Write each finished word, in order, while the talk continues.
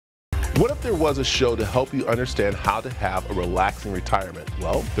What if there was a show to help you understand how to have a relaxing retirement?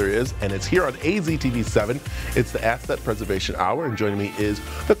 Well, there is, and it's here on AZTV 7. It's the Asset Preservation Hour, and joining me is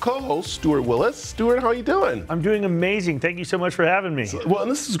the co-host, Stuart Willis. Stuart, how are you doing? I'm doing amazing. Thank you so much for having me. Well, and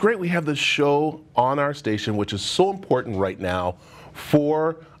this is great. We have this show on our station, which is so important right now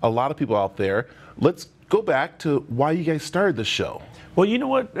for a lot of people out there. Let's go back to why you guys started this show. Well, you know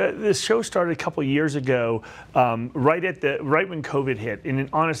what? This show started a couple of years ago, right when COVID hit, and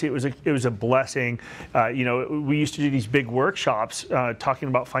honestly, it was a blessing. We used to do these big workshops talking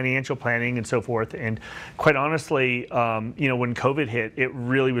about financial planning and so forth, and quite honestly, when COVID hit, it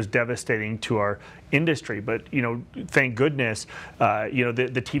really was devastating to our industry. But thank goodness,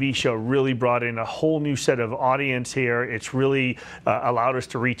 the TV show really brought in a whole new set of audience here. It's really allowed us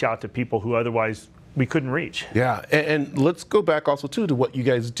to reach out to people who otherwise we couldn't reach. Yeah, and let's go back also too to what you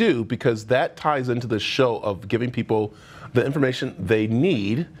guys do, because that ties into the show of giving people the information they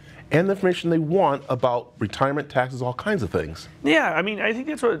need and the information they want about retirement, taxes, all kinds of things. Yeah, I mean, I think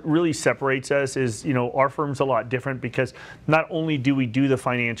that's what really separates us is, our firm's a lot different because not only do we do the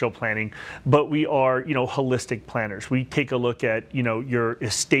financial planning, but we are, holistic planners. We take a look at, your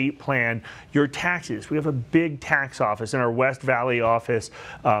estate plan, your taxes. We have a big tax office in our West Valley office.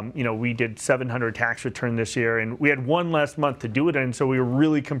 We did 700 tax return this year, and we had one last month to do it in, so we were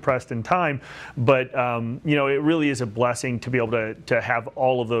really compressed in time. But, it really is a blessing to be able to have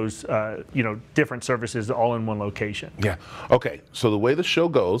all of those different services all in one location. Yeah. Okay. So the way the show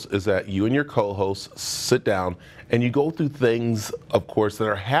goes is that you and your co-hosts sit down and you go through things, of course, that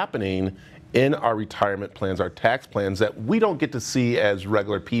are happening in our retirement plans, our tax plans that we don't get to see as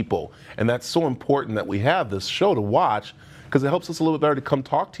regular people. And that's so important that we have this show to watch, because it helps us a little bit better to come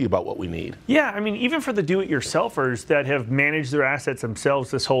talk to you about what we need. Yeah, I mean, even for the do-it-yourselfers that have managed their assets themselves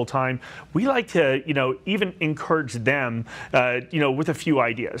this whole time, we like to, even encourage them, with a few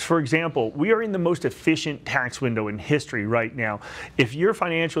ideas. For example, we are in the most efficient tax window in history right now. If your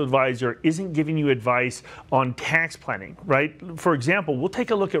financial advisor isn't giving you advice on tax planning, right? For example, we'll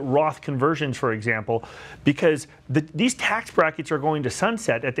take a look at Roth conversions, for example, because these tax brackets are going to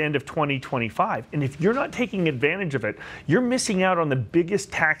sunset at the end of 2025. And if you're not taking advantage of it, you're missing out on the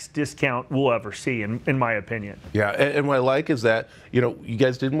biggest tax discount we'll ever see, in my opinion. Yeah, and what I like is that, you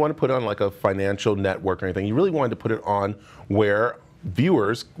guys didn't want to put it on like a financial network or anything. You really wanted to put it on where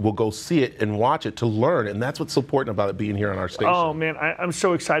viewers will go see it and watch it to learn, and that's what's so important about it being here on our station. Oh man, I'm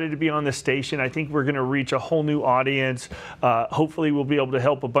so excited to be on this station. I think we're going to reach a whole new audience. Hopefully we'll be able to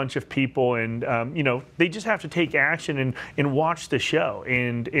help a bunch of people, and they just have to take action and watch the show,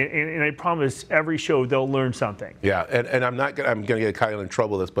 and I promise every show they'll learn something. Yeah, and I'm going to get Kyle in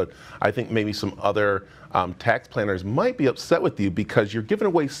trouble with this, but I think maybe some other tax planners might be upset with you because you're giving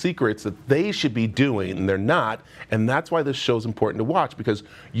away secrets that they should be doing and they're not, and that's why this show is important to watch, because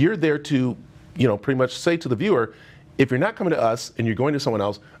you're there to, pretty much say to the viewer, if you're not coming to us and you're going to someone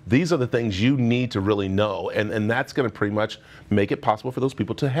else, these are the things you need to really know, and that's going to pretty much make it possible for those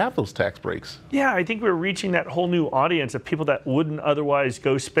people to have those tax breaks. Yeah, I think we're reaching that whole new audience of people that wouldn't otherwise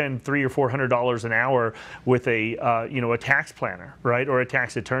go spend $300 or $400 an hour with a tax planner, right, or a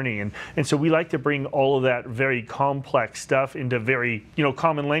tax attorney, and so we like to bring all of that very complex stuff into very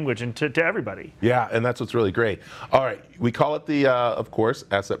common language and to everybody. Yeah, and that's what's really great. All right, we call it the of course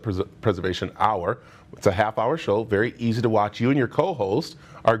Asset Preservation Hour. It's a half-hour show, very easy to watch. You and your co-host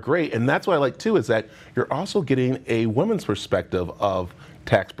are great, and that's what I like too, is that you're also getting a women's perspective of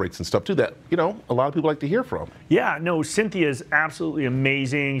tax breaks and stuff too that a lot of people like to hear from. Yeah, no, Cynthia is absolutely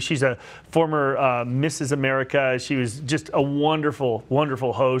amazing. She's a former Mrs. America. She was just a wonderful,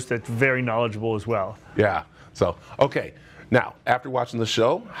 wonderful host that's very knowledgeable as well. Yeah, so okay. Now, after watching the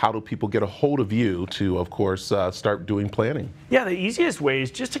show, how do people get a hold of you to, of course, start doing planning? Yeah, the easiest way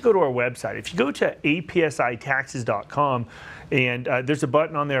is just to go to our website. If you go to apsitaxes.com, and there's a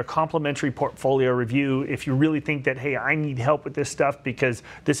button on there, complimentary portfolio review. If you really think that, hey, I need help with this stuff because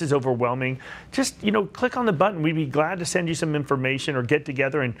this is overwhelming, just click on the button. We'd be glad to send you some information or get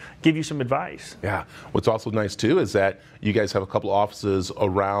together and give you some advice. Yeah. What's also nice too is that you guys have a couple offices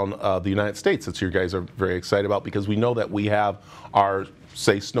around the United States that you guys are very excited about, because we know that we have our,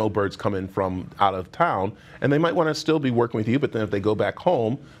 say, snowbirds coming from out of town, and they might want to still be working with you, but then if they go back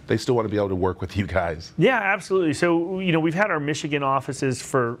home, they still want to be able to work with you guys. Yeah, absolutely. So, we've had our Michigan offices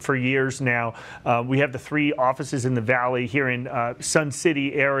for years now. We have the 3 offices in the Valley here in Sun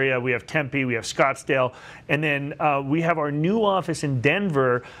City area. We have Tempe, we have Scottsdale, and then we have our new office in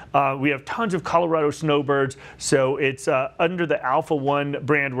Denver. We have tons of Colorado snowbirds, so it's under the Alpha One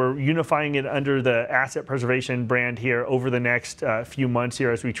brand. We're unifying it under the Asset Preservation brand here over the next few months here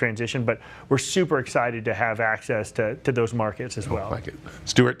as we transition, but we're super excited to have access to those markets as well. Like it.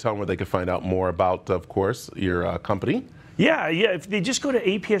 Stuart, tell them where they can find out more about, of course, your company. Yeah. If they just go to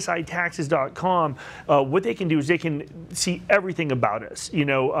apsitaxes.com, what they can do is they can see everything about us.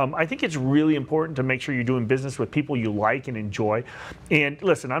 I think it's really important to make sure you're doing business with people you like and enjoy. And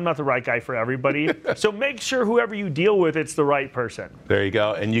listen, I'm not the right guy for everybody, so make sure whoever you deal with, it's the right person. There you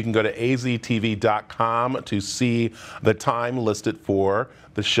go. And you can go to AZTV.com to see the time listed for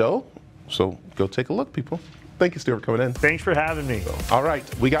the show. So go take a look, people. Thank you, Stuart, for coming in. Thanks for having me. All right,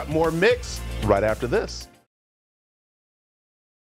 we got more Mix right after this.